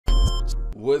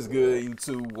What's good,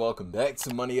 YouTube? Welcome back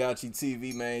to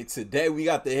MANIACITV, man. Today we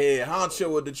got the head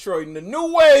honcho of Detroit and the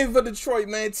new wave of Detroit,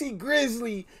 man.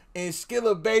 Grizzley and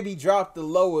Skilla Baby dropped the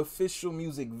low official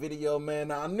music video, man.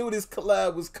 Now, I knew this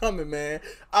collab was coming, man.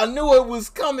 I knew it was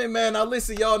coming, man. Now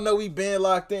listen, y'all know we been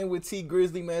locked in with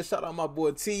Grizzley, man. Shout out my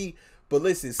boy T. But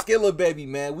listen, Skilla Baby,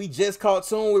 man, we just caught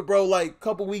tune with bro like a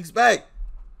couple weeks back,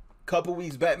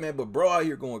 man. But bro out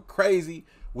here going crazy.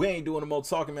 We ain't doing no more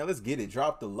talking, man. Let's get it.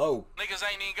 Drop the low. Niggas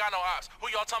ain't even got no ops. Who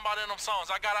y'all talking about in them songs?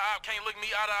 I got an op, can't look me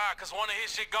eye to eye, cause one of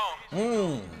his shit gone.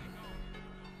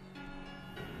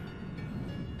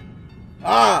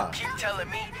 Keep telling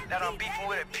me that I'm beefing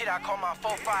with a pit. I call my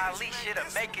 4-5 elite shit up,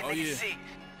 making niggas sick.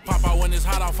 Pop out when it's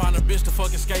hot, I'll find a bitch to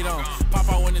fucking skate on. Pop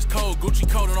out when it's cold, Gucci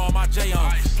coat and all my J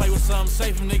on. Play with something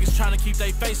safe, them niggas trying to keep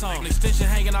they face on. Extension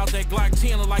hanging out that Glock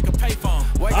 10 look like a payphone.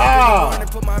 Wake up in the morning,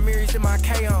 put my mirrors in my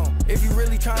K on. If you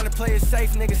really trying to play it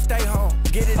safe, nigga, stay home.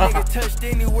 Get a nigga touched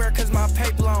anywhere, cause my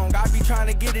paper long. I be trying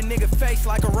to get a nigga face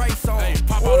like a race on. Hey,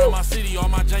 pop out in my city, all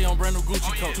my J on, brand new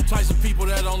Gucci coat. Two types of people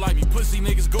that don't like me, pussy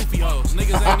niggas, goofy hoes.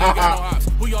 Niggas ain't even got no ops.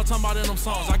 Who y'all talking about in them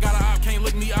songs? I got an op, can't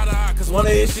look me eye to eye, cause one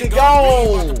of his shit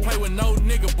gone. Play with no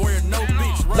nigga, boy, or no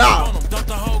bitch. Run on them, dump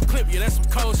the whole clip, yeah, that's some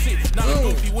cold shit. Not a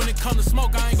goofy, when it come to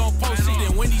smoke, I ain't gon' post it.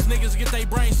 And when these niggas get they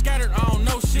brains scattered, I don't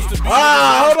know shit. Hold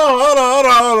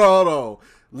on.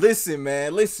 Listen,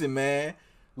 man.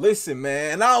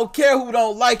 And I don't care who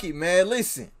don't like it, man.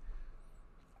 Listen.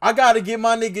 I gotta give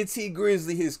my nigga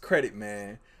Grizzley his credit,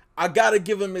 man. I gotta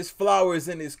give him his flowers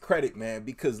and his credit, man.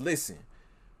 Because listen,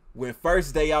 when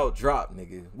First Day Out dropped,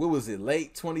 nigga, what was it,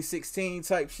 late 2016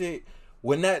 type shit?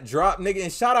 When that dropped, nigga,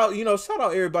 and shout out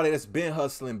everybody that's been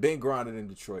hustling, been grinding in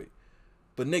Detroit.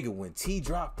 But nigga, when T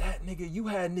dropped that, nigga, you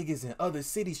had niggas in other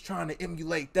cities trying to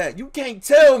emulate that. You can't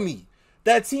tell me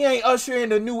that T ain't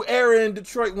ushering a new era in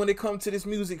Detroit when it comes to this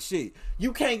music shit.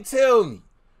 You can't tell me.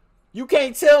 You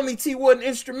can't tell me T wasn't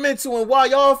instrumental in why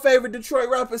y'all favorite Detroit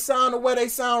rappers sound the way they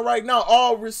sound right now.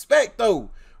 All respect,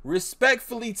 though.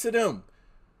 Respectfully to them.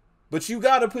 But you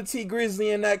gotta put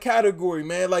Grizzley in that category,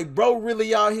 man. Like, bro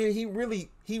really out here, he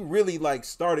really like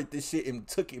started this shit and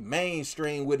took it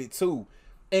mainstream with it too.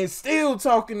 And still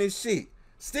talking this shit.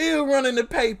 Still running the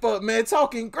paper up, man.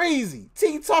 Talking crazy.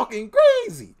 T talking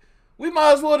crazy. We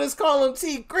might as well just call him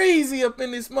T Greasy up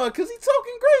in this month, cause he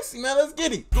talking crazy, man. Let's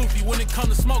get it. Goofy, when it come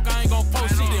to smoke, I ain't gon'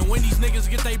 post it. And when these niggas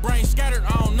get they brains scattered,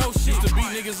 I don't know shit. To beat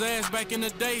niggas ass back in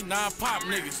the day, now I pop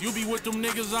niggas. You be with them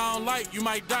niggas I don't like, you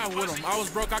might die with them. I was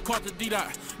broke, I caught the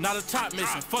D-dot, not a top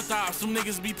missing. Fuck the ops, some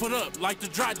niggas be put up like the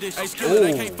drop dish. Hey, Skilla,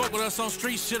 they can't fuck with us on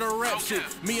street shit or rap shit.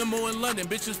 Me and Mo in London,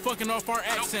 bitches fucking off our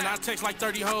accent. I text like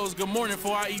 30 hoes, good morning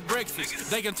before I eat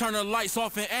breakfast. They can turn the lights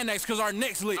off in annex, cause our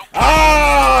necks lit.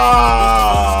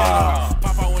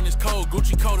 Pop out when it's cold,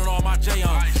 Gucci coat and all my J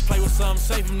on. Play with something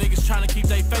safe, them niggas trying to keep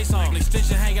they face on.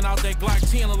 Extension hanging out that Glock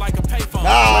 10 look like a payphone.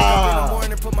 Wake up in the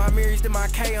morning, put my mirrors in my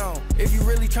K on. If you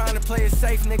really trying to play it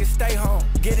safe, nigga, stay home.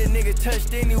 Get a nigga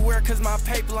touched anywhere, cause my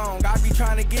paper long. I be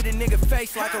trying to get a nigga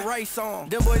face like a race on.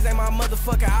 Them boys ain't my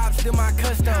motherfucking ops, still my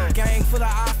custom. Gang full of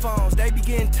iPhones, they be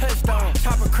getting touched on.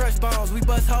 Chopper crush bones, we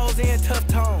bust holes in tough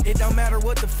tone. It don't matter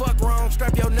what the fuck wrong,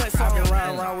 strap your nuts on. I've been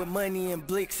riding around with money and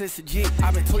blick since a jit.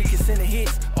 I've been tweaking, sending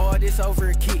hits, all this over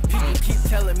a kick. People keep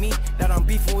telling me that I'm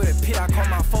beefing with a pit. I call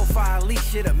my 4-5 elite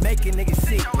shit up, making niggas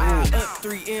sick. Up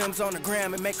 3 M's on the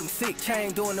gram and make them sick.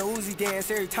 Chain doing the Uzi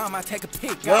dance every time I take a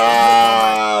pic.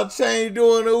 Chain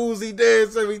doing the Uzi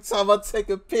dance every time I take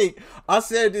a pic. I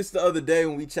said this the other day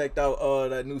when we checked out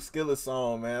that new Skilla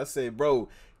song, man. I said, bro,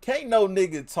 can't no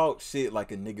nigga talk shit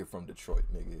like a nigga from Detroit,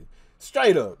 nigga.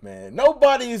 Straight up, man.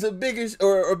 Nobody is a bigger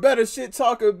or better shit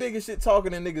talker, bigger shit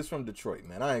talker than niggas from Detroit,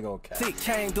 man. I ain't gonna cap. Sick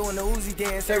chain doing the Uzi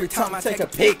dance every time I take a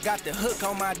pic. Got the hook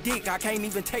on my dick, I can't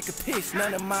even take a piss.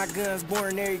 None of my guns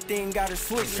born, everything got a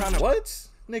switch. Tryna what?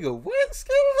 Nigga, what?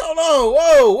 Hold on.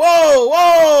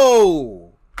 Whoa.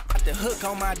 Got the hook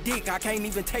on my dick, I can't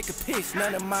even take a piss.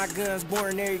 None of my guns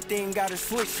born, everything got a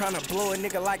switch. Tryna blow a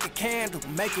nigga like a candle,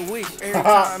 make a wish. Every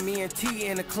time me and T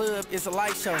in the club, it's a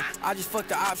light show. I just fucked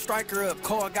the op striker up,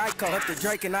 call Geico. Up the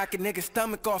Drake and knock a nigga's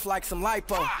stomach off like some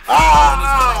lipo.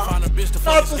 Find a bitch to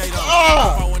fucking skate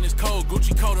on. When it's cold,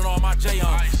 Gucci coat and all my J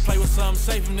on. Play with something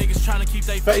safe, them niggas trying to keep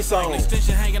they face on.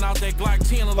 Extension hanging out that Glock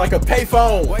 10 look like a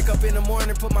payphone. Wake up in the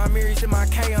morning, put my mirrors in my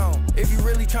K on. If you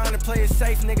really trying to play it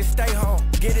safe, nigga, stay home.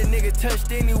 Get a nigga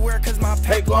touched anywhere, cause my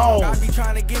paper long. I be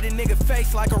trying to get a nigga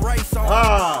face like a race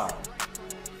on.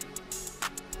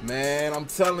 Man, I'm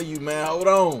telling you, man, hold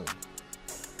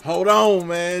on,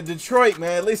 man. Detroit,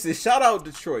 man. Listen, shout out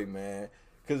Detroit, man.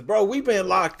 Cause bro, we been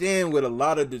locked in with a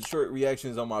lot of Detroit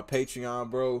reactions on my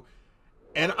Patreon, bro.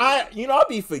 And I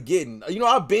be forgetting.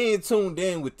 I've been tuned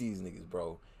in with these niggas,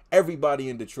 bro. Everybody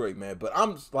in Detroit, man. But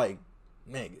I'm just like,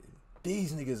 nigga,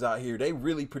 these niggas out here, they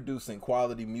really producing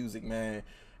quality music, man.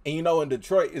 And and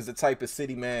Detroit is the type of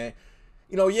city, man.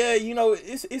 Yeah,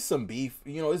 it's some beef.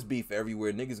 It's beef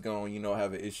everywhere. Niggas gonna,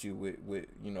 have an issue with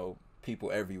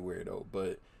people everywhere though.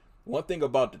 But one thing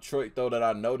about Detroit though that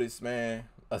I noticed, man,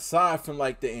 aside from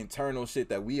like the internal shit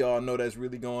that we all know that's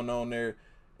really going on there,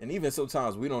 and even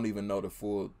sometimes we don't even know the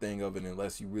full thing of it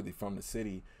unless you really from the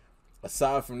city.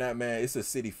 Aside from that, man, it's a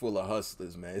city full of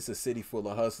hustlers, man. It's a city full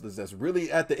of hustlers that's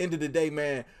really, at the end of the day,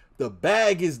 man, the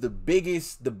bag is the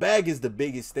biggest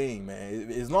thing,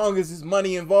 man. As long as there's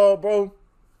money involved, bro,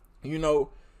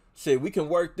 shit, we can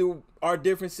work through our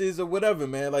differences or whatever,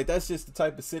 man. Like, that's just the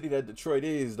type of city that Detroit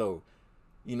is, though.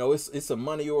 It's a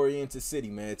money-oriented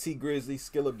city, man. Grizzley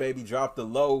Skilla, baby, drop the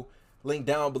low. Link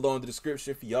down below in the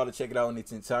description for y'all to check it out in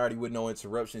its entirety with no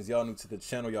interruptions. Y'all new to the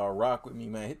channel, y'all rock with me,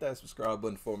 man. Hit that subscribe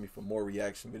button for me for more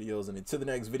reaction videos. And until the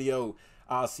next video,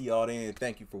 I'll see y'all then.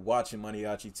 Thank you for watching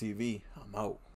MANIACITV. I'm out.